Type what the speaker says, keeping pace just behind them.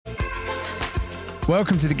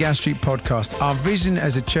Welcome to the Gas Street Podcast. Our vision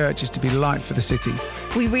as a church is to be light for the city.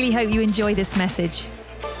 We really hope you enjoy this message.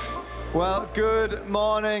 Well, good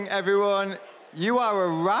morning, everyone. You are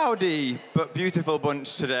a rowdy but beautiful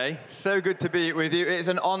bunch today. So good to be with you. It's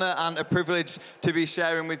an honor and a privilege to be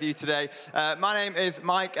sharing with you today. My name is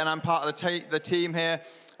Mike, and I'm part of the team here.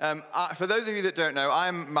 For those of you that don't know,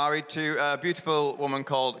 I'm married to a beautiful woman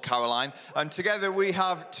called Caroline, and together we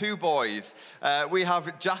have two boys. We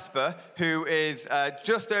have Jasper, who is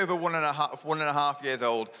just over one and a half years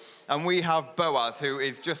old, and we have Boaz, who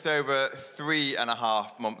is just over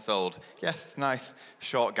 3.5 months old. Yes, nice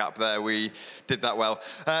short gap there. We did that well.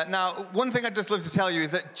 Now, one thing I'd just love to tell you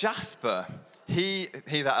is that Jasper,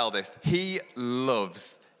 he's our eldest. He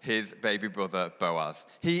loves his baby brother Boaz.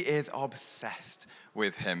 He is obsessed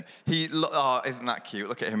with him. Isn't that cute?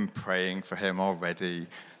 Look at him praying for him already.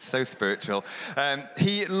 So spiritual.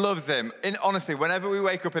 He loves him. Honestly, whenever we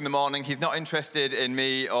wake up in the morning, he's not interested in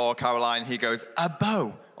me or Caroline. He goes, a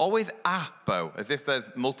bow. Always a bow, as if there's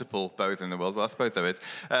multiple bows in the world. Well, I suppose there is.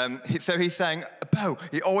 So he's saying, Bo.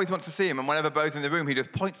 He always wants to see him. And whenever Bo's in the room, he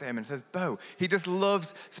just points at him and says, Bo. He just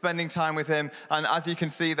loves spending time with him. And as you can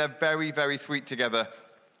see, they're very, very sweet together.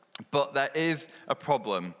 But there is a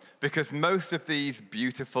problem, because most of these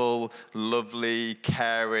beautiful, lovely,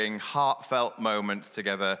 caring, heartfelt moments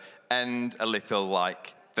together end a little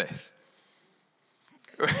like this.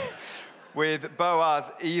 With Boaz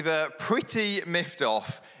either pretty miffed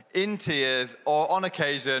off, in tears, or on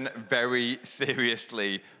occasion very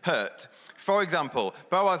seriously hurt. For example,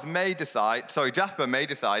 Jasper may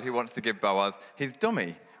decide he wants to give Boaz his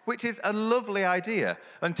dummy, which is a lovely idea,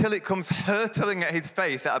 until it comes hurtling at his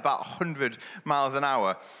face at about 100 miles an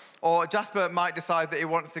hour. Or Jasper might decide that he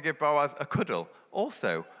wants to give Boaz a cuddle,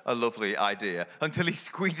 also a lovely idea, until he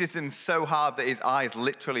squeezes him so hard that his eyes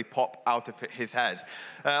literally pop out of his head.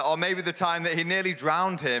 Or maybe the time that he nearly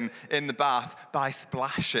drowned him in the bath by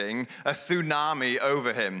splashing a tsunami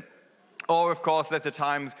over him. Or, of course, there's the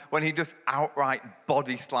times when he just outright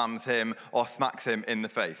body slams him or smacks him in the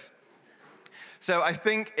face. So I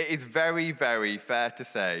think it is very, very fair to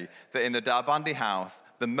say that in the Darbandi house,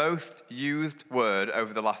 the most used word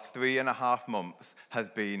over the last 3.5 months has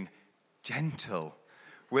been gentle.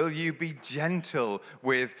 Will you be gentle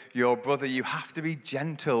with your brother? You have to be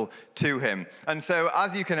gentle to him. And so,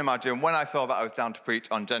 as you can imagine, when I saw that I was down to preach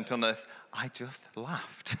on gentleness, I just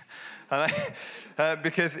laughed.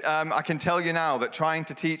 Because I can tell you now that trying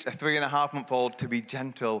to teach a 3.5-month-old to be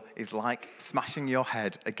gentle is like smashing your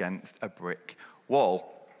head against a brick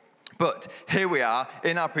wall. But here we are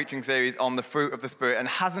in our preaching series on the fruit of the Spirit, and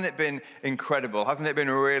hasn't it been incredible? Hasn't it been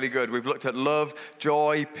really good? We've looked at love,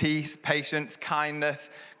 joy, peace, patience, kindness,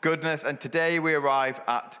 goodness, and today we arrive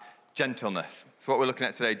at gentleness. So what we're looking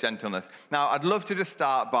at today, gentleness. Now, I'd love to just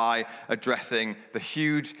start by addressing the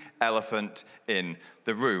huge elephant in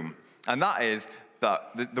the room, and that is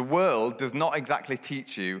that the world does not exactly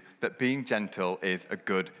teach you that being gentle is a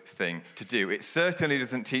good thing to do. It certainly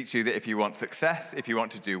doesn't teach you that if you want success, if you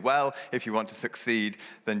want to do well, if you want to succeed,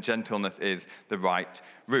 then gentleness is the right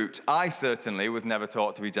route. I certainly was never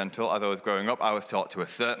taught to be gentle as I was growing up. I was taught to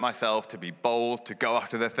assert myself, to be bold, to go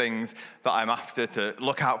after the things that I'm after, to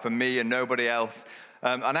look out for me and nobody else.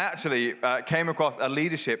 And I actually came across a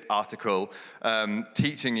leadership article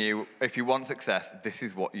teaching you, if you want success, this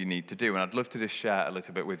is what you need to do. And I'd love to just share a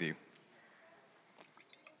little bit with you.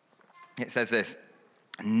 It says this: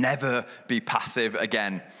 never be passive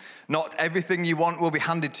again. Not everything you want will be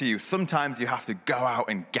handed to you. Sometimes you have to go out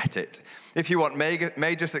and get it. If you want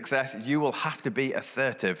major success, you will have to be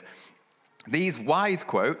assertive. These wise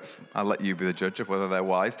quotes, I'll let you be the judge of whether they're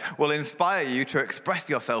wise, will inspire you to express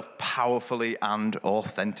yourself powerfully and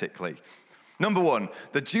authentically. Number 1,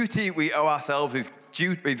 the duty we owe ourselves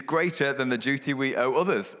is greater than the duty we owe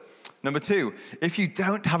others. Number 2, if you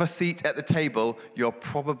don't have a seat at the table, you're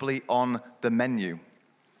probably on the menu.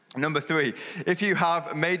 Number 3, if you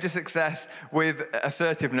have major success with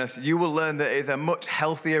assertiveness, you will learn that it is a much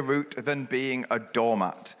healthier route than being a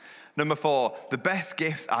doormat. Number 4, the best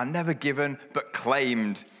gifts are never given but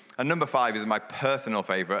claimed. And number 5 is my personal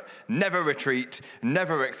favorite: never retreat,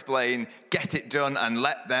 never explain, get it done and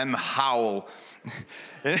let them howl.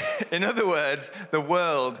 In other words, the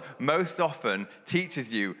world most often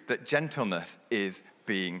teaches you that gentleness is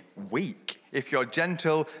being weak. If you're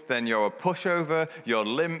gentle, then you're a pushover, you're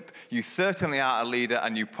limp, you certainly aren't a leader,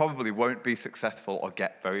 and you probably won't be successful or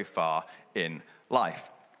get very far in life.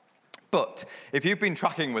 But if you've been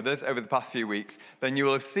tracking with us over the past few weeks, then you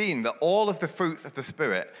will have seen that all of the fruits of the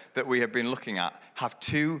Spirit that we have been looking at have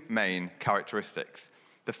 2 main characteristics.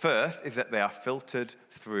 The first is that they are filtered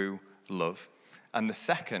through love. And the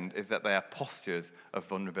second is that they are postures of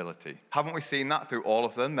vulnerability. Haven't we seen that through all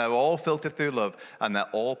of them? They're all filtered through love, and they're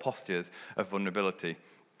all postures of vulnerability.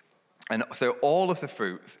 And so all of the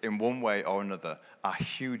fruits, in one way or another, are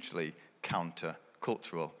hugely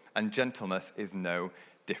counter-cultural. And gentleness is no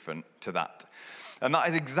different to that. And that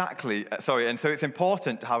is and so it's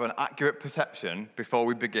important to have an accurate perception before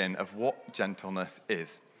we begin of what gentleness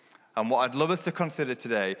is. And what I'd love us to consider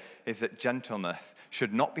today is that gentleness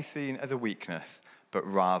should not be seen as a weakness, but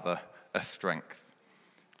rather a strength.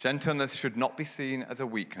 Gentleness should not be seen as a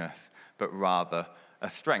weakness, but rather a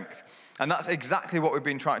strength. And that's exactly what we've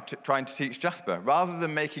been trying to teach Jasper. Rather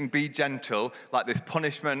than making be gentle like this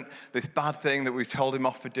punishment, this bad thing that we've told him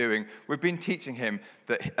off for doing, we've been teaching him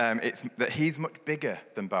that he's much bigger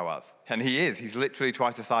than Boaz. And he is. He's literally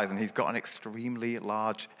twice the size, and he's got an extremely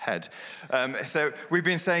large head. So we've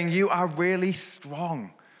been saying, you are really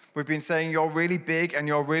strong. We've been saying you're really big and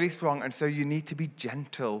you're really strong, and so you need to be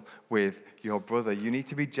gentle with your brother. You need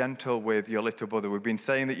to be gentle with your little brother. We've been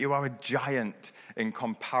saying that you are a giant in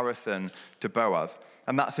comparison to Boaz.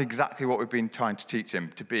 And that's exactly what we've been trying to teach him,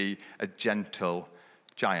 to be a gentle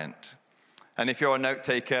giant. And if you're a note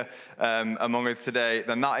taker among us today,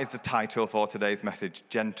 then that is the title for today's message,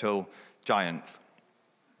 Gentle Giants.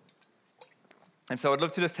 And so I'd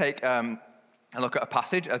love to just take a look at a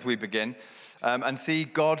passage as we begin and see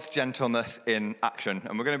God's gentleness in action.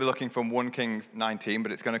 And we're going to be looking from 1 Kings 19,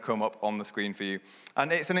 but it's going to come up on the screen for you.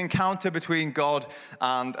 And it's an encounter between God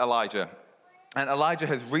and Elijah. And Elijah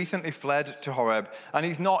has recently fled to Horeb, and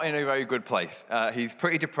he's not in a very good place. He's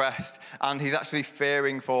pretty depressed, and he's actually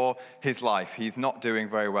fearing for his life. He's not doing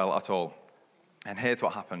very well at all. And here's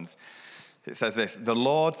what happens. It says this, "The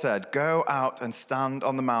Lord said, 'Go out and stand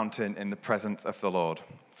on the mountain in the presence of the Lord,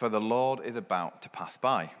 for the Lord is about to pass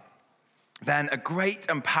by.' Then a great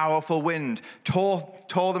and powerful wind tore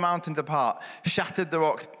the mountains apart, shattered the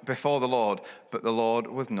rocks before the Lord, but the Lord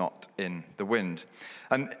was not in the wind.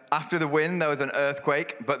 And after the wind, there was an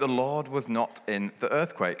earthquake, but the Lord was not in the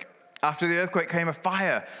earthquake. After the earthquake came a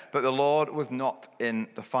fire, but the Lord was not in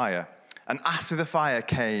the fire. And after the fire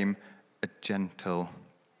came a gentle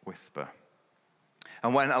whisper.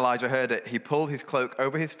 And when Elijah heard it, he pulled his cloak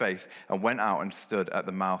over his face and went out and stood at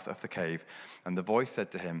the mouth of the cave. And the voice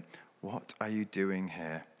said to him, 'What are you doing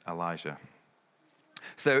here, Elijah?'"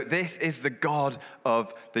 So this is the God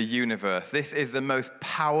of the universe. This is the most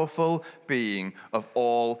powerful being of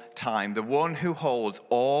all time, the one who holds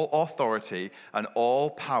all authority and all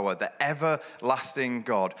power, the everlasting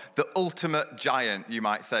God, the ultimate giant, you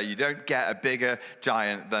might say. You don't get a bigger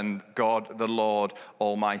giant than God, the Lord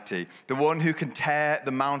Almighty, the one who can tear the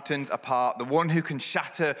mountains apart, the one who can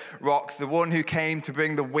shatter rocks, the one who came to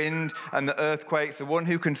bring the wind and the earthquakes, the one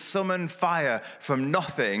who can summon fire from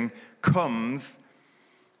nothing, comes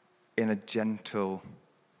in a gentle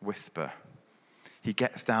whisper. He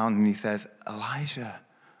gets down and he says, "Elijah,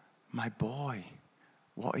 my boy,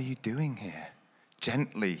 what are you doing here?"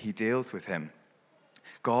 Gently, he deals with him.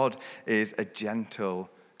 God is a gentle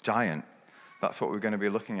giant. That's what we're going to be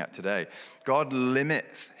looking at today. God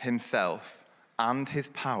limits himself and his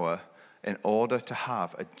power in order to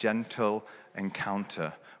have a gentle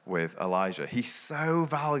encounter with Elijah. He so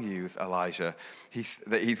values Elijah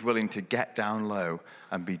that he's willing to get down low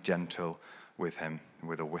and be gentle with him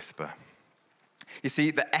with a whisper. You see,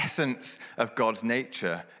 the essence of God's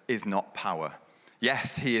nature is not power.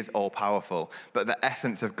 Yes, he is all-powerful, but the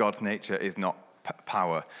essence of God's nature is not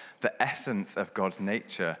power. The essence of God's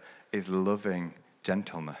nature is loving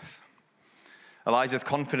gentleness. Elijah's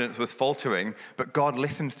confidence was faltering, but God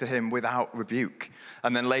listens to him without rebuke.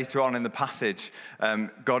 And then later on in the passage,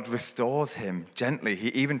 God restores him gently. He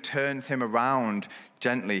even turns him around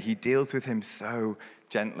gently. He deals with him so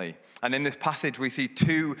gently. And in this passage, we see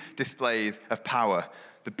two displays of power,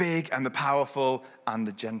 the big and the powerful and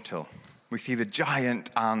the gentle. We see the giant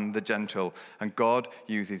and the gentle, and God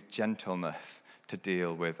uses gentleness to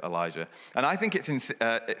deal with Elijah. And I think it's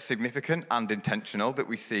significant and intentional that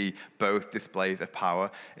we see both displays of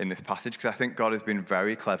power in this passage, because I think God has been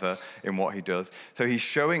very clever in what he does. So he's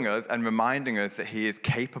showing us and reminding us that he is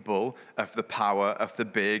capable of the power, of the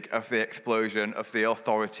big, of the explosion, of the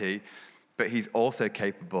authority, but he's also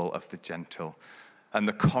capable of the gentle. And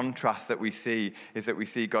the contrast that we see is that we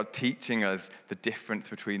see God teaching us the difference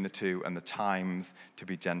between the two and the times to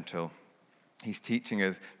be gentle. He's teaching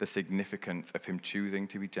us the significance of him choosing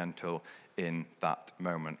to be gentle in that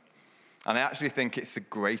moment. And I actually think it's the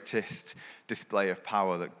greatest display of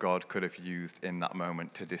power that God could have used in that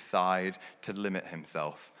moment, to decide to limit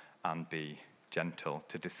himself and be gentle,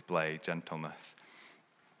 to display gentleness.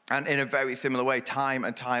 And in a very similar way, time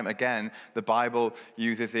and time again, the Bible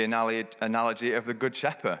uses the analogy of the Good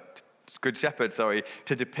Shepherd,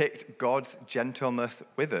 to depict God's gentleness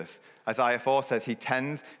with us. Isaiah 4 says he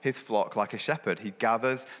tends his flock like a shepherd. He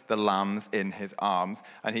gathers the lambs in his arms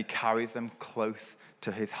and he carries them close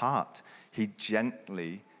to his heart. He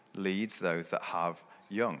gently leads those that have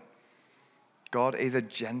young. God is a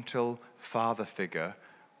gentle father figure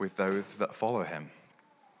with those that follow him.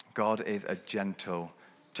 God is a gentle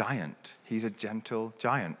giant. He's a gentle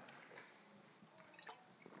giant.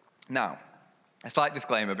 Now, a slight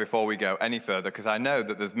disclaimer before we go any further, because I know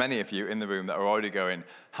that there's many of you in the room that are already going,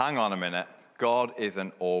 hang on a minute, God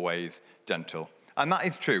isn't always gentle. And that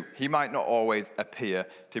is true. He might not always appear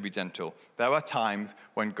to be gentle. There are times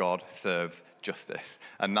when God serves justice,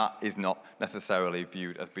 and that is not necessarily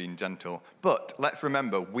viewed as being gentle. But let's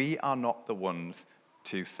remember, we are not the ones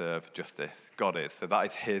to serve justice. God is. So that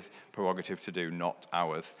is his prerogative to do, not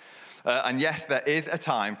ours. And yes, there is a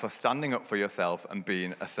time for standing up for yourself and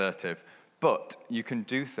being assertive, but you can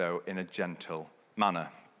do so in a gentle manner.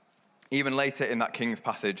 Even later in that King's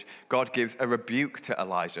passage, God gives a rebuke to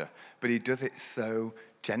Elijah, but he does it so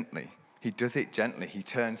gently. He does it gently. He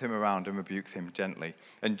turns him around and rebukes him gently.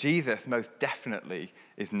 And Jesus most definitely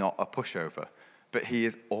is not a pushover, but he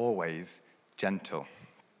is always gentle.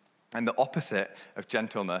 And the opposite of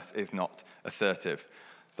gentleness is not assertive.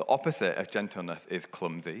 The opposite of gentleness is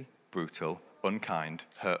clumsy, brutal, unkind,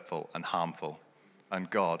 hurtful, and harmful. And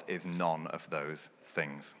God is none of those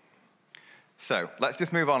things. So let's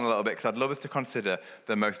just move on a little bit, because I'd love us to consider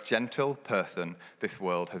the most gentle person this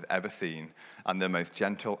world has ever seen and the most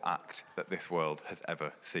gentle act that this world has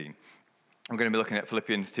ever seen. I'm going to be looking at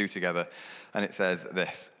Philippians 2 together, and it says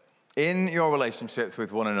this: in your relationships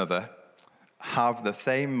with one another, have the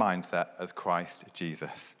same mindset as Christ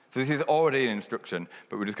Jesus. So this is already an instruction,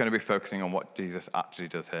 but we're just going to be focusing on what Jesus actually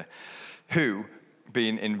does here. Who,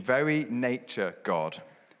 being in very nature God,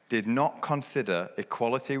 did not consider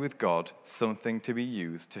equality with God something to be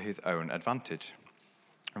used to his own advantage.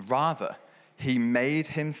 Rather, he made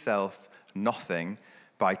himself nothing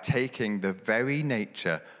by taking the very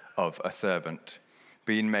nature of a servant,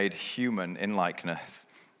 being made human in likeness,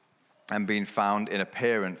 and being found in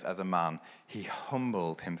appearance as a man. He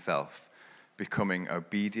humbled himself, becoming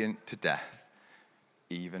obedient to death,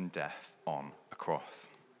 even death on a cross.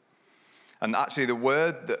 And actually, the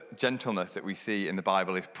word that gentleness that we see in the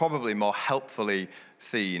Bible is probably more helpfully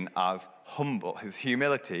seen as humble, his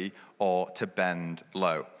humility, or to bend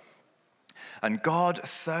low. And God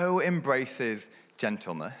so embraces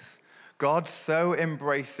gentleness, God so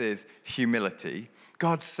embraces humility,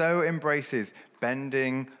 God so embraces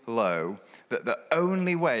bending low, that the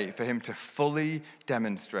only way for him to fully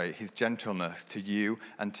demonstrate his gentleness to you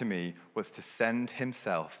and to me was to send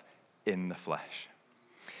himself in the flesh.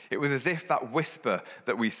 It was as if that whisper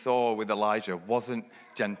that we saw with Elijah wasn't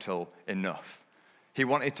gentle enough. He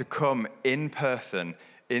wanted to come in person,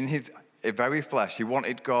 in his very flesh. He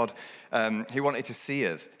wanted God, he wanted to see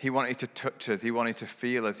us. He wanted to touch us. He wanted to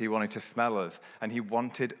feel us. He wanted to smell us. And he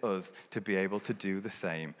wanted us to be able to do the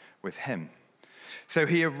same with him. So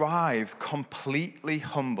he arrives completely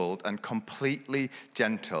humbled and completely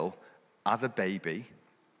gentle as a baby.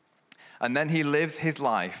 And then he lives his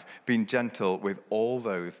life being gentle with all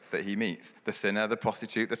those that he meets. The sinner, the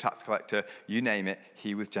prostitute, the tax collector, you name it,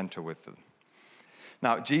 he was gentle with them.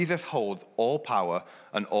 Now, Jesus holds all power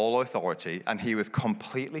and all authority, and he was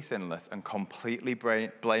completely sinless and completely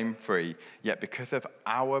blame-free, yet because of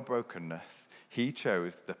our brokenness, he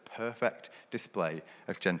chose the perfect display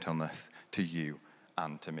of gentleness to you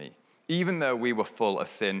and to me. Even though we were full of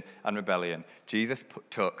sin and rebellion, Jesus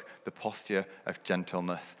took the posture of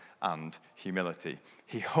gentleness and humility.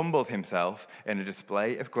 He humbled himself in a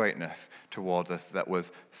display of greatness towards us that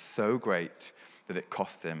was so great that it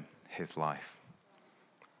cost him his life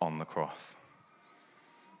on the cross.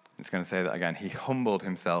 I'm just going to say that again. He humbled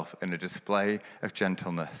himself in a display of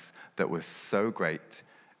gentleness that was so great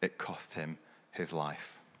it cost him his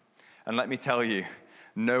life. And let me tell you,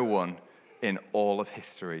 no one in all of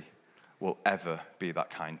history will ever be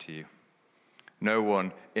that kind to you. No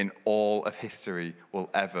one in all of history will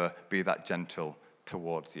ever be that gentle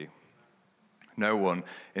towards you. No one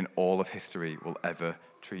in all of history will ever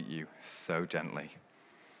treat you so gently.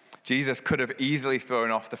 Jesus could have easily thrown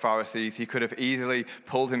off the Pharisees. He could have easily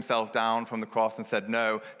pulled himself down from the cross and said,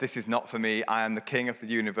 no, this is not for me. I am the king of the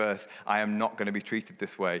universe. I am not going to be treated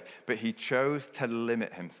this way. But he chose to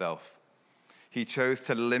limit himself. He chose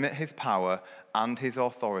to limit his power and his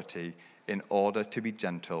authority in order to be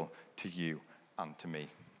gentle to you and to me.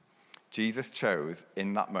 Jesus chose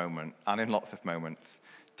in that moment, and in lots of moments,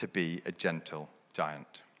 to be a gentle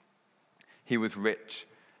giant. He was rich,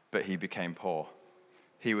 but he became poor.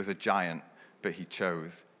 He was a giant, but he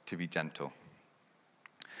chose to be gentle.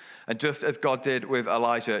 And just as God did with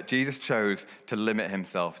Elijah, Jesus chose to limit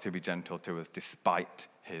himself to be gentle to us despite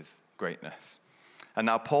his greatness. And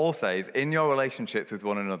now Paul says, in your relationships with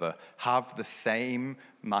one another, have the same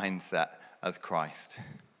mindset as Christ.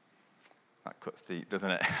 That cuts deep,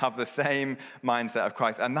 doesn't it? Have the same mindset of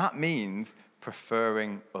Christ. And that means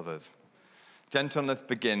preferring others. Gentleness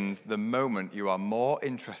begins the moment you are more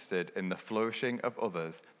interested in the flourishing of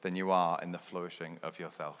others than you are in the flourishing of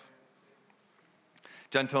yourself.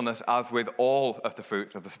 Gentleness, as with all of the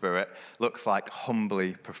fruits of the Spirit, looks like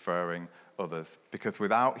humbly preferring others, because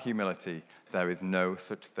without humility, there is no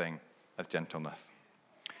such thing as gentleness.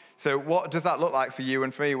 So what does that look like for you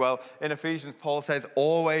and for me? Well, in Ephesians, Paul says,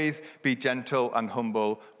 always be gentle and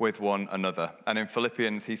humble with one another. And in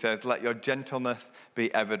Philippians, he says, let your gentleness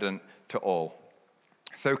be evident to all.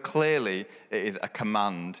 So clearly, it is a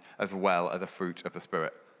command as well as a fruit of the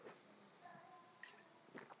Spirit.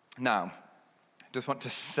 Now, I just want to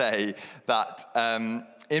say that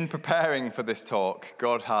in preparing for this talk,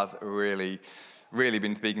 God has really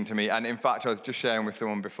been speaking to me. And in fact, I was just sharing with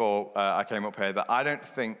someone before I came up here that I don't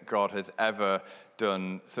think God has ever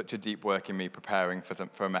done such a deep work in me preparing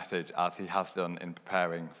for a message as he has done in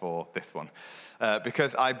preparing for this one.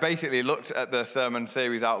 Because I basically looked at the sermon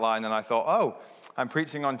series outline and I thought, I'm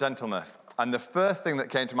preaching on gentleness. And the first thing that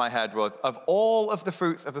came to my head was, of all of the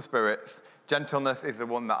fruits of the spirits, gentleness is the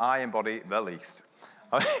one that I embody the least.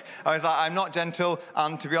 I was like, I'm not gentle,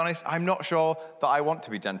 and to be honest, I'm not sure that I want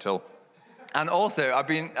to be gentle. And also, I've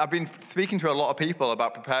been speaking to a lot of people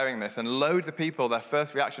about preparing this, and loads of people, their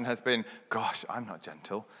first reaction has been, gosh, I'm not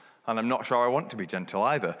gentle, and I'm not sure I want to be gentle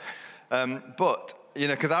either. But,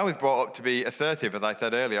 because I was brought up to be assertive, as I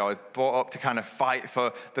said earlier. I was brought up to kind of fight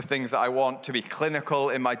for the things that I want, to be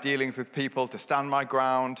clinical in my dealings with people, to stand my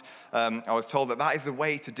ground. I was told that is the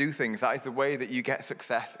way to do things. That is the way that you get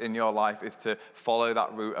success in your life, is to follow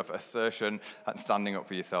that route of assertion and standing up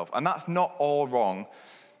for yourself. And that's not all wrong.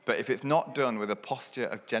 But if it's not done with a posture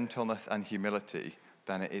of gentleness and humility,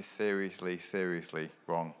 then it is seriously, seriously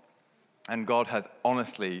wrong. And God has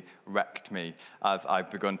honestly wrecked me as I've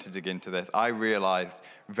begun to dig into this. I realized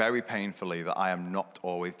very painfully that I am not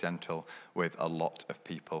always gentle with a lot of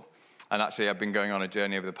people. And actually, I've been going on a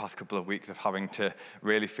journey over the past couple of weeks of having to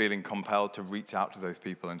really feeling compelled to reach out to those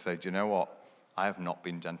people and say, do you know what? I have not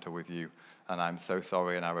been gentle with you. And I'm so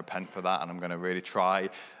sorry, and I repent for that, and I'm going to really try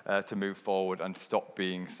to move forward and stop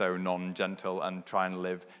being so non-gentle and try and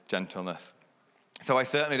live gentleness. So I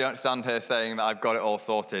certainly don't stand here saying that I've got it all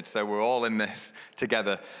sorted, so we're all in this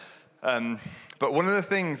together. But one of the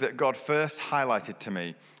things that God first highlighted to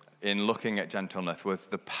me in looking at gentleness was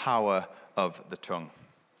the power of the tongue.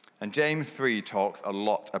 And James 3 talks a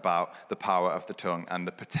lot about the power of the tongue and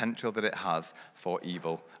the potential that it has for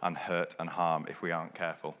evil and hurt and harm if we aren't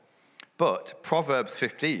careful. But Proverbs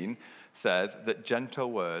 15 says that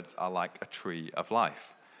gentle words are like a tree of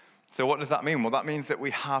life. So what does that mean? Well, that means that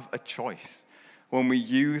we have a choice. When we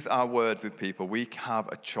use our words with people, we have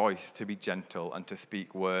a choice to be gentle and to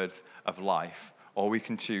speak words of life, or we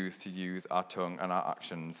can choose to use our tongue and our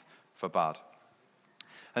actions for bad.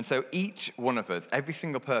 And so each one of us, every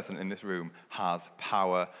single person in this room, has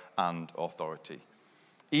power and authority.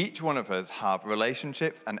 Each one of us have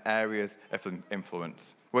relationships and areas of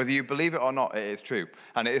influence. Whether you believe it or not, it is true.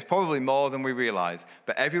 And it is probably more than we realize.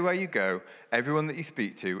 But everywhere you go, everyone that you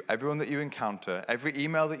speak to, everyone that you encounter, every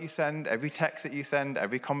email that you send, every text that you send,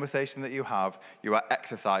 every conversation that you have, you are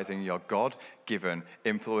exercising your God-given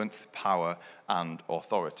influence, power, and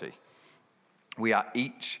authority. We are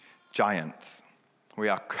each giants. We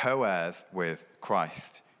are co-heirs with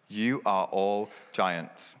Christ. You are all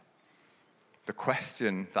giants. The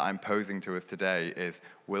question that I'm posing to us today is,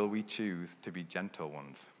 will we choose to be gentle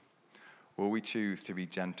ones? Will we choose to be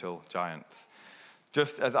gentle giants?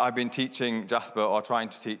 Just as I've been teaching Jasper, or trying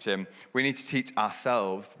to teach him, we need to teach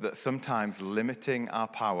ourselves that sometimes limiting our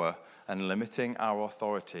power and limiting our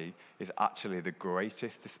authority is actually the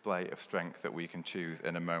greatest display of strength that we can choose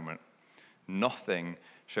in a moment. Nothing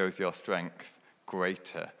shows your strength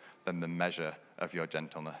greater than the measure of your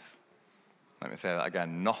gentleness. Let me say that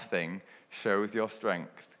again. Nothing shows your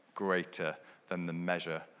strength greater than the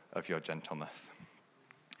measure of your gentleness.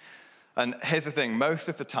 And here's the thing. Most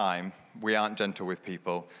of the time, we aren't gentle with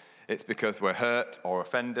people. It's because we're hurt or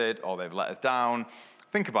offended or they've let us down.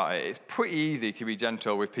 Think about it. It's pretty easy to be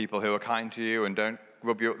gentle with people who are kind to you and don't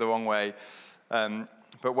rub you up the wrong way.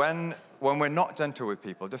 But when we're not gentle with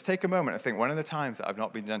people, just take a moment and think, one of the times that I've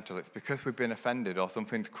not been gentle, it's because we've been offended, or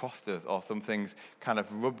something's crossed us, or something's kind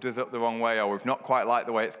of rubbed us up the wrong way, or we've not quite liked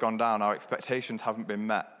the way it's gone down, our expectations haven't been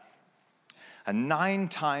met. And 9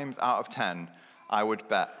 times out of 10, I would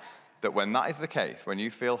bet that when that is the case, when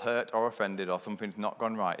you feel hurt or offended or something's not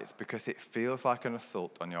gone right, it's because it feels like an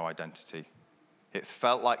assault on your identity. It's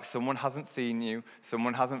felt like someone hasn't seen you,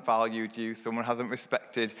 someone hasn't valued you, someone hasn't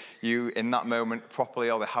respected you in that moment properly,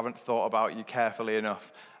 or they haven't thought about you carefully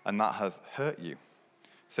enough, and that has hurt you.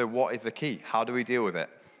 So what is the key? How do we deal with it?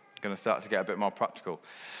 I'm going to start to get a bit more practical.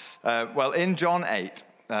 Well, in John 8,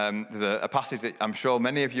 there's a passage that I'm sure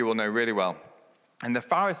many of you will know really well. And the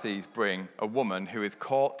Pharisees bring a woman who is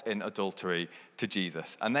caught in adultery to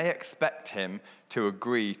Jesus, and they expect him to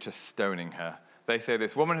agree to stoning her. They say,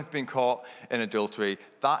 this woman has been caught in adultery.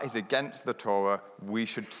 That is against the Torah. We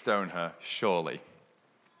should stone her, surely.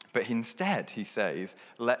 But instead, he says,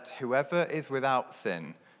 let whoever is without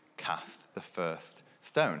sin cast the first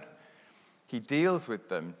stone. He deals with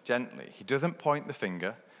them gently. He doesn't point the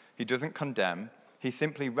finger. He doesn't condemn. He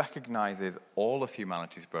simply recognizes all of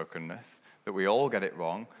humanity's brokenness, that we all get it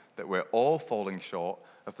wrong, that we're all falling short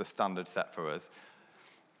of the standard set for us.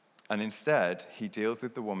 And instead, he deals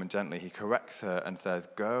with the woman gently. He corrects her and says,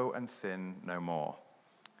 go and sin no more.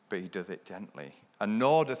 But he does it gently. And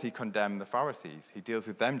nor does he condemn the Pharisees. He deals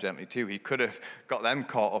with them gently too. He could have got them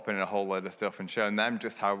caught up in a whole load of stuff and shown them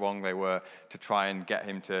just how wrong they were to try and get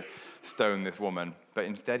him to stone this woman. But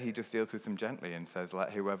instead, he just deals with them gently and says,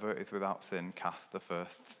 let whoever is without sin cast the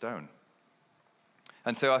first stone.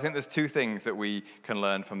 And so I think there's 2 things that we can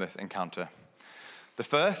learn from this encounter. The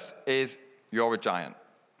first is, you're a giant.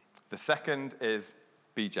 The second is,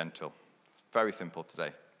 be gentle. It's very simple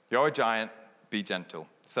today. You're a giant, be gentle.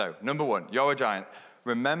 So, number 1, you're a giant.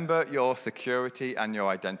 Remember your security and your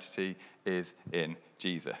identity is in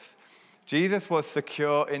Jesus. Jesus was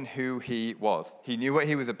secure in who he was. He knew what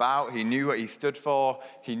he was about. He knew what he stood for.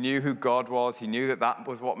 He knew who God was. He knew that that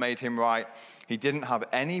was what made him right. He didn't have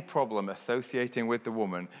any problem associating with the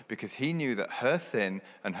woman because he knew that her sin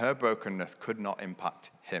and her brokenness could not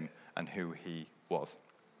impact him and who he was.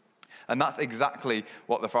 And that's exactly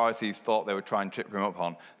what the Pharisees thought they would try and trip him up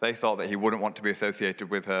on. They thought that he wouldn't want to be associated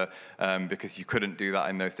with her because you couldn't do that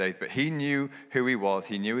in those days. But he knew who he was.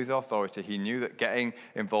 He knew his authority. He knew that getting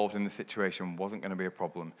involved in the situation wasn't going to be a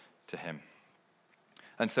problem to him.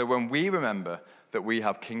 And so when we remember that we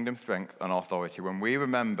have kingdom strength and authority, when we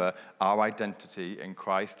remember our identity in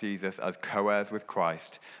Christ Jesus as co-heirs with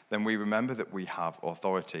Christ, then we remember that we have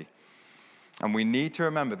authority. And we need to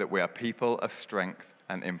remember that we are people of strength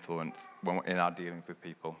and influence in our dealings with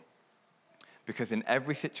people. Because in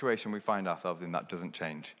every situation we find ourselves in, that doesn't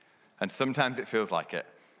change. And sometimes it feels like it.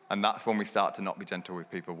 And that's when we start to not be gentle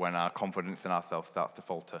with people, when our confidence in ourselves starts to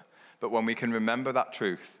falter. But when we can remember that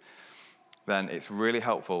truth, then it's really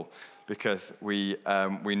helpful because we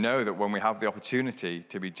know that when we have the opportunity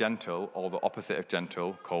to be gentle, or the opposite of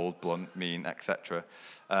gentle, cold, blunt, mean, etc.,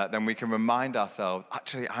 then we can remind ourselves,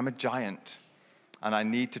 actually, I'm a giant. And I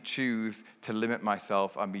need to choose to limit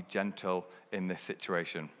myself and be gentle in this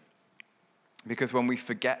situation. Because when we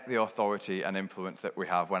forget the authority and influence that we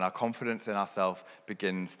have, when our confidence in ourselves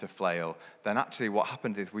begins to flail, then actually what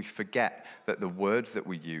happens is we forget that the words that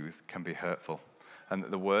we use can be hurtful, and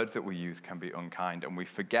that the words that we use can be unkind, and we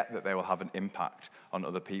forget that they will have an impact on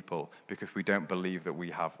other people because we don't believe that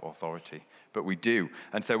we have authority. But we do.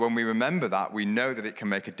 And so when we remember that, we know that it can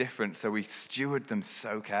make a difference, so we steward them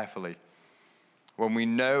so carefully. When we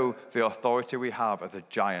know the authority we have as a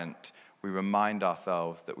giant, we remind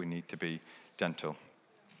ourselves that we need to be gentle.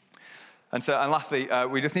 And lastly,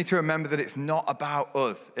 we just need to remember that it's not about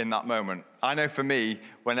us in that moment. I know for me,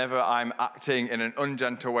 whenever I'm acting in an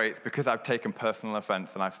ungentle way, it's because I've taken personal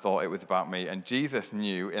offense and I've thought it was about me. And Jesus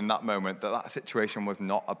knew in that moment that that situation was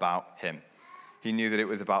not about him. He knew that it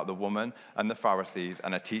was about the woman and the Pharisees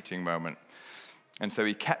and a teaching moment. And so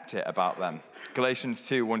he kept it about them. Galatians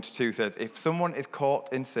 2, 1-2 says, if someone is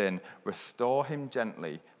caught in sin, restore him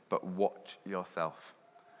gently, but watch yourself.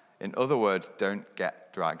 In other words, don't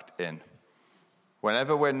get dragged in.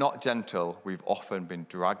 Whenever we're not gentle, we've often been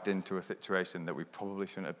dragged into a situation that we probably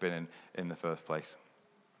shouldn't have been in the first place.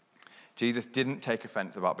 Jesus didn't take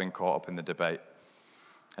offense about being caught up in the debate.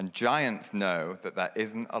 And giants know that there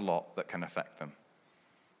isn't a lot that can affect them.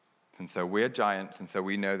 And so we're giants, and so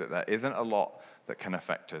we know that there isn't a lot that can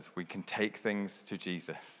affect us. We can take things to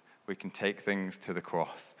Jesus. We can take things to the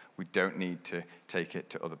cross. We don't need to take it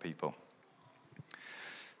to other people.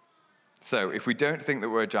 So if we don't think that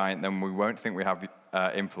we're a giant, then we won't think we have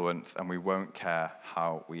influence, and we won't care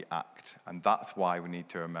how we act. And that's why we need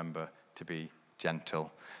to remember to be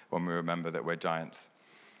gentle when we remember that we're giants.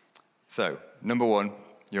 So, number one,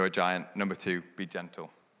 you're a giant. Number two, be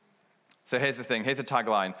gentle. So here's the thing. Here's a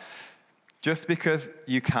tagline. Just because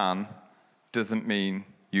you can doesn't mean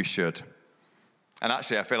you should. And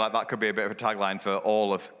actually, I feel like that could be a bit of a tagline for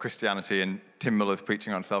all of Christianity, and Tim Miller's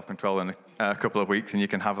preaching on self-control in a couple of weeks, and you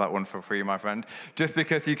can have that one for free, my friend. Just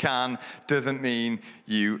because you can doesn't mean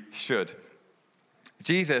you should.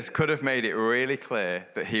 Jesus could have made it really clear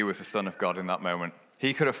that he was the Son of God in that moment.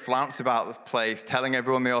 He could have flounced about the place, telling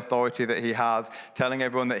everyone the authority that he has, telling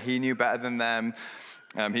everyone that he knew better than them.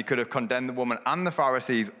 He could have condemned the woman and the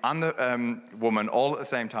Pharisees and the woman all at the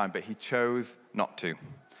same time, but he chose not to.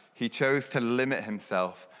 He chose to limit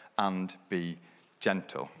himself and be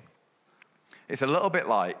gentle. It's a little bit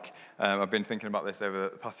like, I've been thinking about this over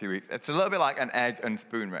the past few weeks, it's a little bit like an egg and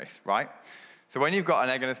spoon race, right? So when you've got an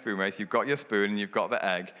egg and a spoon race, you've got your spoon and you've got the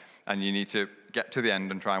egg, and you need to get to the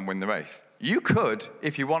end and try and win the race. You could,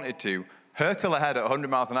 if you wanted to, hurtle ahead at 100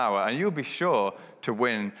 miles an hour and you'll be sure to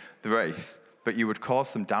win the race, but you would cause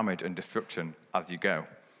some damage and destruction as you go.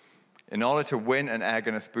 In order to win an egg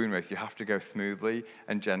and a spoon race, you have to go smoothly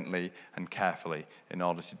and gently and carefully in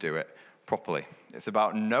order to do it properly. It's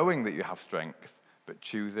about knowing that you have strength, but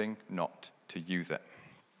choosing not to use it.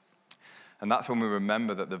 And that's when we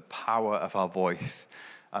remember that the power of our voice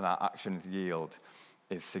and our actions yield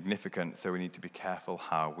is significant, so we need to be careful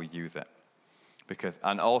how we use it.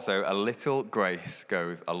 And also, a little grace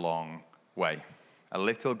goes a long way. A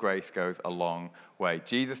little grace goes a long way.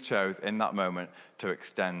 Jesus chose in that moment to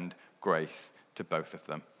extend grace to both of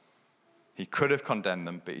them. He could have condemned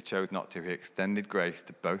them, but he chose not to. He extended grace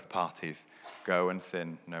to both parties. Go and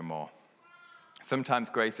sin no more. Sometimes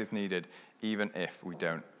grace is needed, even if we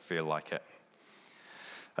don't feel like it.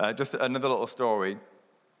 Just another little story.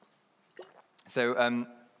 So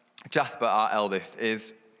Jasper, our eldest,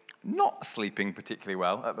 is not sleeping particularly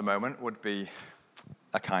well at the moment, would be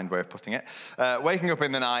a kind way of putting it. Waking up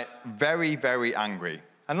in the night, very, very angry.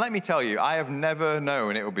 And let me tell you, I have never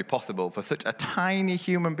known it would be possible for such a tiny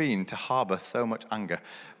human being to harbor so much anger.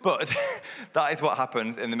 But that is what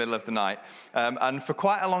happens in the middle of the night. And for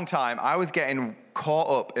quite a long time, I was getting caught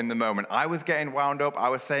up in the moment. I was getting wound up. I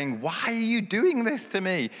was saying, why are you doing this to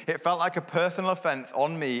me? It felt like a personal offense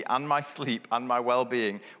on me and my sleep and my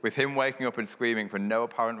well-being with him waking up and screaming for no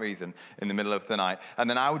apparent reason in the middle of the night. And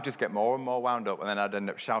then I would just get more and more wound up, and then I'd end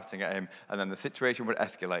up shouting at him, and then the situation would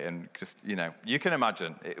escalate, and just, you can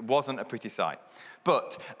imagine, it wasn't a pretty sight.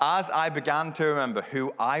 But as I began to remember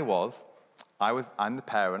who I'm the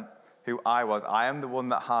parent, I am the one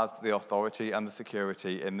that has the authority and the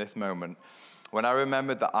security in this moment. When I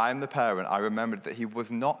remembered that I'm the parent, I remembered that he was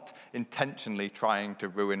not intentionally trying to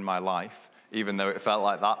ruin my life, even though it felt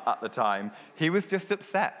like that at the time. He was just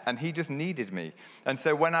upset, and he just needed me. And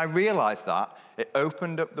so when I realized that, it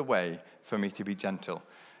opened up the way for me to be gentle.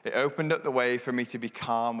 It opened up the way for me to be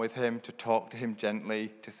calm with him, to talk to him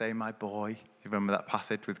gently, to say, my boy. You remember that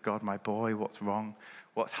passage with God, my boy, what's wrong?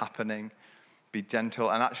 What's happening? Be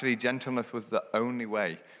gentle. And actually, gentleness was the only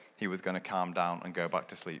way he was going to calm down and go back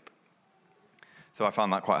to sleep. So I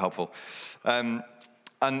found that quite helpful. And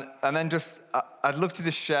then I'd love to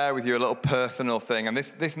just share with you a little personal thing. And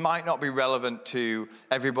this might not be relevant to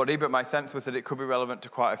everybody, but my sense was that it could be relevant to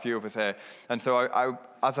quite a few of us here. And so I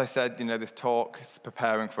as I said, this talk,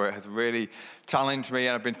 preparing for it, has really challenged me.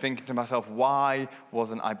 And I've been thinking to myself, why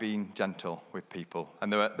wasn't I being gentle with people?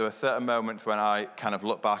 And there were certain moments when I kind of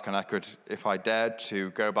look back and I could, if I dared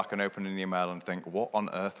to, go back and open an email and think, what on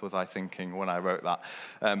earth was I thinking when I wrote that?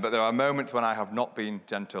 But there are moments when I have not been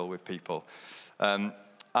gentle with people. And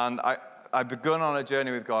I've begun on a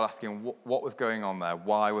journey with God asking what was going on there?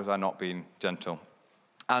 Why was I not being gentle?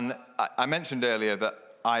 And I mentioned earlier that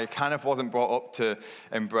I kind of wasn't brought up to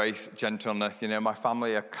embrace gentleness. My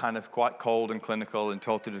family are kind of quite cold and clinical and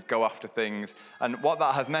told to just go after things. And what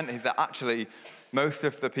that has meant is that actually most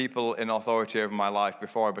of the people in authority over my life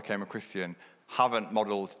before I became a Christian haven't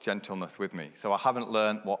modeled gentleness with me. So I haven't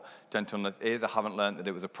learned what gentleness is. I haven't learned that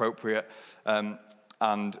it was appropriate.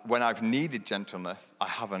 And when I've needed gentleness, I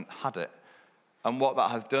haven't had it. And what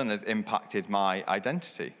that has done is impacted my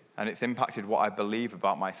identity. And it's impacted what I believe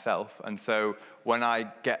about myself. And so when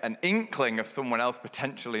I get an inkling of someone else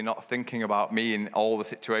potentially not thinking about me in all the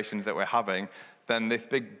situations that we're having, then this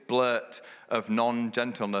big blurt of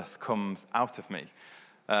non-gentleness comes out of me.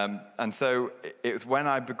 And so it was when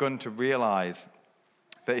I begun to realize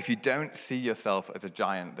that if you don't see yourself as a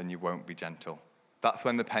giant, then you won't be gentle. That's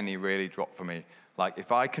when the penny really dropped for me. Like,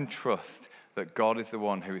 if I can trust that God is the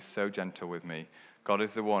one who is so gentle with me, God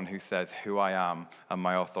is the one who says who I am and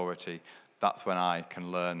my authority, that's when I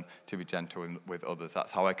can learn to be gentle with others.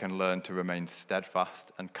 That's how I can learn to remain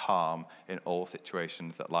steadfast and calm in all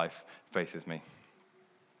situations that life faces me.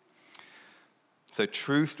 So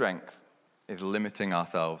true strength is limiting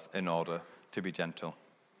ourselves in order to be gentle.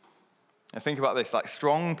 And think about this, like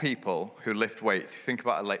strong people who lift weights, think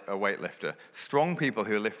about a weightlifter. Strong people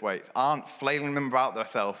who lift weights aren't flailing them about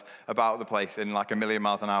themselves about the place in like 1,000,000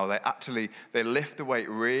 miles an hour. They lift the weight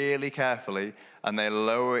really carefully and they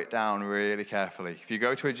lower it down really carefully. If you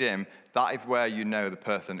go to a gym, that is where you know the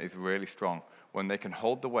person is really strong, when they can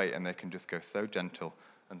hold the weight and they can just go so gentle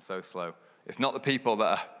and so slow. It's not the people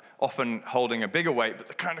that are often holding a bigger weight, but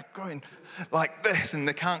they're kind of going like this, and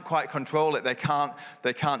they can't quite control it. They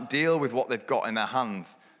can't deal with what they've got in their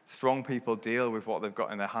hands. Strong people deal with what they've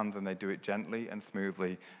got in their hands, and they do it gently and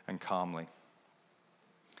smoothly and calmly.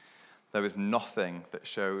 There is nothing that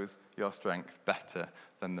shows your strength better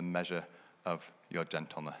than the measure of your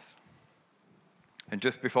gentleness. And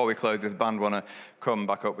just before we close, if the band want to come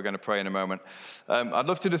back up, we're going to pray in a moment. I'd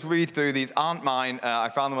love to just read through these. Aren't mine. I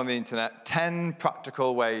found them on the internet. 10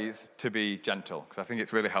 practical ways to be gentle, because I think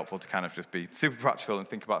it's really helpful to kind of just be super practical and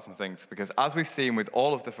think about some things. Because as we've seen with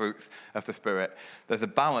all of the fruits of the Spirit, there's a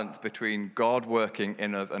balance between God working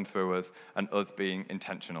in us and through us and us being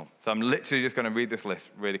intentional. So I'm literally just going to read this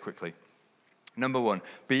list really quickly. Number 1,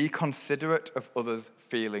 be considerate of others'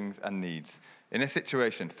 feelings and needs. In a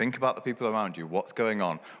situation, think about the people around you. What's going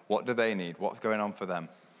on? What do they need? What's going on for them?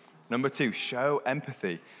 Number 2, show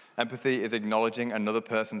empathy. Empathy is acknowledging another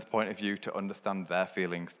person's point of view to understand their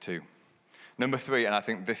feelings too. Number 3, and I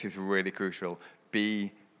think this is really crucial,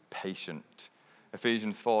 be patient.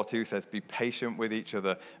 Ephesians 4:2 says, be patient with each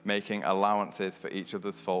other, making allowances for each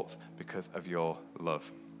other's faults because of your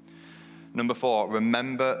love. Number 4,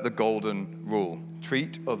 remember the golden rule.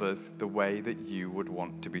 Treat others the way that you would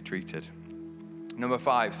want to be treated. Number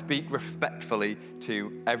 5, speak respectfully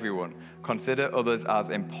to everyone. Consider others as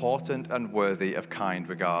important and worthy of kind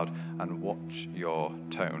regard, and watch your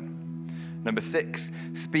tone. Number 6,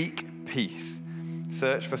 speak peace.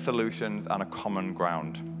 Search for solutions and a common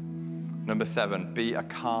ground. Number 7, be a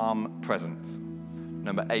calm presence.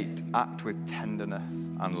 Number 8, act with tenderness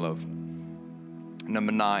and love.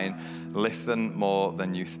 Number 9, listen more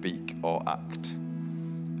than you speak or act.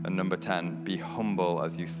 And number 10, be humble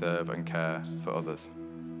as you serve and care for others.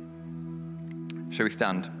 Shall we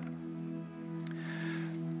stand?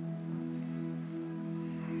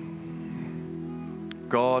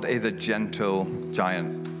 God is a gentle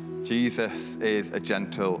giant. Jesus is a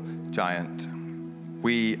gentle giant.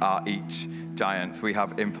 We are each giants. We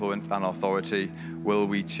have influence and authority. Will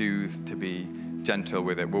we choose to be gentle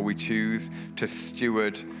with it? Will we choose to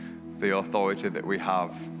steward the authority that we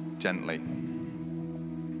have gently?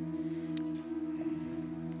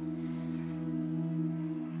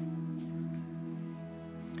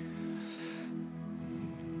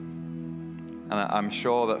 And I'm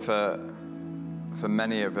sure that for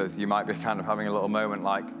many of us, you might be kind of having a little moment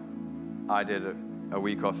like I did a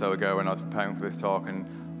week or so ago when I was preparing for this talk, and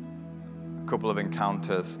a couple of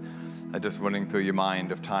encounters are just running through your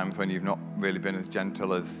mind of times when you've not really been as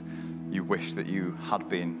gentle as you wish that you had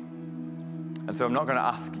been. And so I'm not going to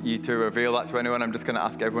ask you to reveal that to anyone. I'm just going to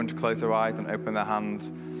ask everyone to close their eyes and open their hands.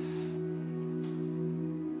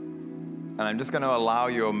 And I'm just going to allow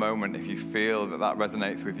you a moment, if you feel that that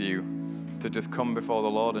resonates with you, to just come before the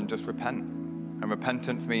Lord and just repent. And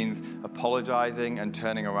repentance means apologizing and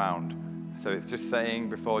turning around. So it's just saying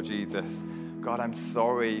before Jesus, God, I'm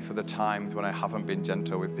sorry for the times when I haven't been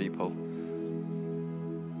gentle with people.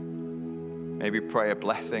 Maybe pray a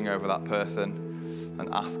blessing over that person and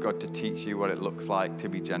ask God to teach you what it looks like to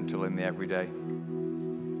be gentle in the everyday.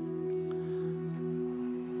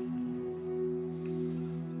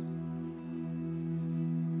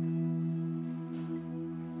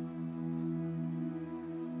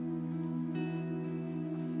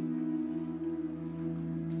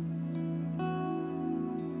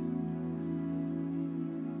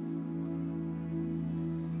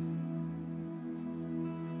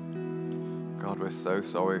 God, we're so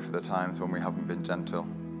sorry for the times when we haven't been gentle.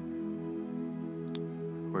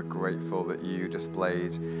 We're grateful that you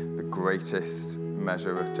displayed the greatest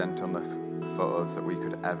measure of gentleness for us that we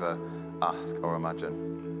could ever ask or imagine.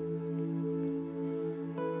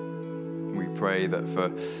 We pray that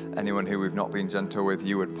for anyone who we've not been gentle with,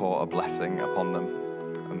 you would pour a blessing upon them,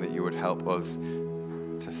 and that you would help us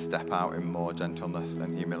to step out in more gentleness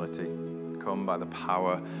and humility. Come by the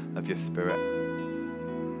power of your Spirit.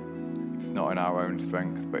 It's not in our own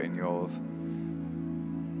strength, but in yours.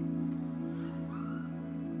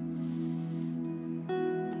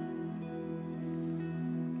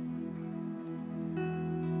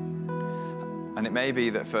 And it may be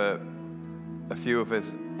that for a few of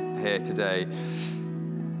us here today,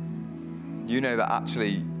 you know that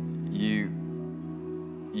actually you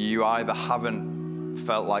either haven't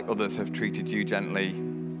felt like others have treated you gently,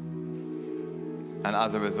 and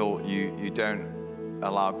as a result, you don't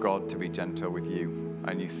allow God to be gentle with you,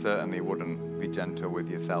 and you certainly wouldn't be gentle with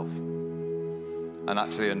yourself. And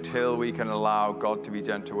actually, until we can allow God to be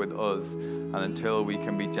gentle with us, and until we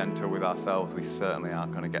can be gentle with ourselves, we certainly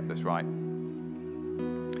aren't going to get this right.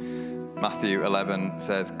 Matthew 11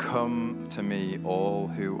 says, "Come to me, all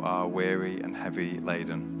who are weary and heavy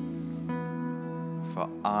laden, for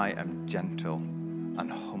I am gentle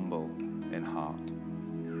and humble in heart."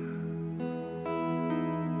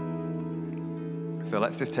 So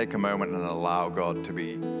let's just take a moment and allow God to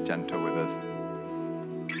be gentle with us.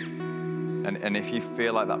 And if you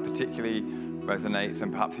feel like that particularly resonates,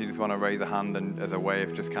 and perhaps you just want to raise a hand and as a way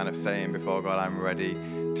of just kind of saying before God, I'm ready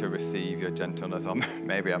to receive your gentleness. Or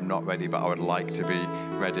maybe I'm not ready, but I would like to be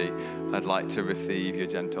ready. I'd like to receive your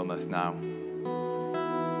gentleness now.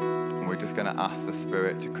 And we're just going to ask the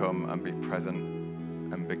Spirit to come and be present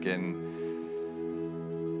and begin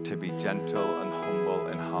to be gentle and humble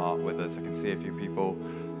in heart with us. I can see a few people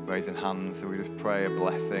raising hands, so we just pray a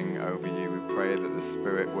blessing over you. We pray that the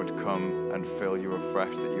Spirit would come and fill you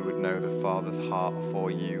afresh, that you would know the Father's heart for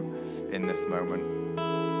you in this moment.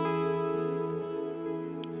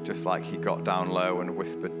 Just like he got down low and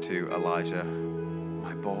whispered to Elijah,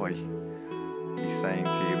 "My boy." He's saying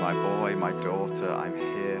to you, "My boy, my daughter, I'm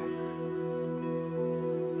here."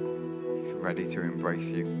 He's ready to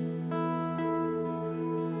embrace you.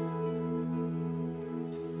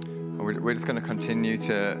 We're just going to continue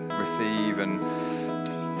to receive and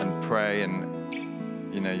pray, and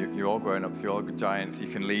you're all grown ups, you're all giants. You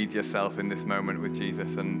can lead yourself in this moment with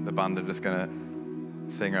Jesus, and the band are just going to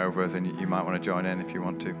sing over us, and you might want to join in if you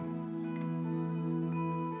want to.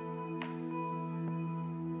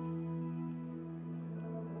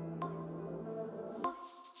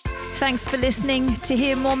 Thanks for listening. To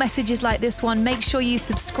hear more messages like this one, make sure you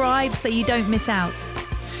subscribe so you don't miss out.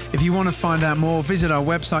 If you want to find out more, visit our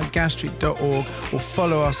website, gasstreet.org, or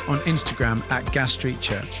follow us on Instagram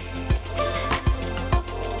 @gasstreetchurch.